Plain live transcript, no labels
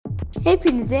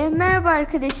Hepinize merhaba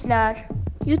arkadaşlar.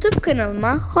 YouTube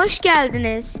kanalıma hoş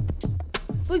geldiniz.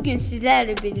 Bugün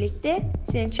sizlerle birlikte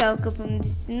SenÇalKapımı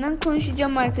dizisinden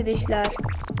konuşacağım arkadaşlar.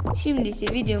 Şimdi ise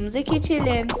videomuza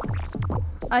geçelim.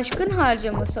 Aşkın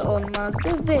harcaması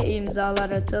olmazdı ve imzalar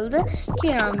atıldı.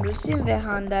 Kerem Bürsin ve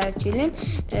Hande Erçel'in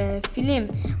film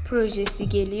projesi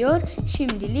geliyor.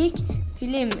 Şimdilik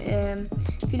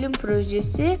film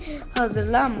projesi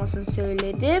hazırlanmasını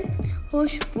söyledi.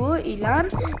 Hoş, bu ilan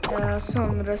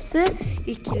sonrası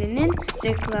ikilinin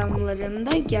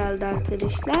reklamlarında geldi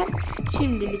arkadaşlar.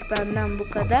 Şimdilik benden bu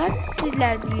kadar.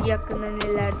 Sizler bilgi hakkında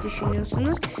neler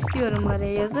düşünüyorsunuz? Yorumlara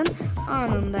yazın.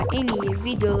 Anında en iyi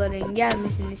videoların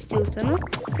gelmesini istiyorsanız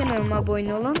kanalıma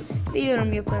abone olun ve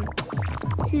yorum yapın.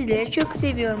 Sizleri çok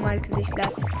seviyorum arkadaşlar.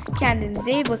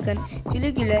 Kendinize iyi bakın. Güle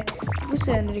güle. Bu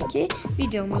sonraki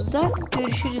videomuzda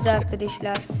görüşürüz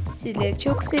arkadaşlar. Sizleri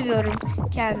çok seviyorum.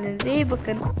 Kendinize iyi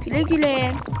bakın. Güle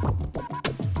güle.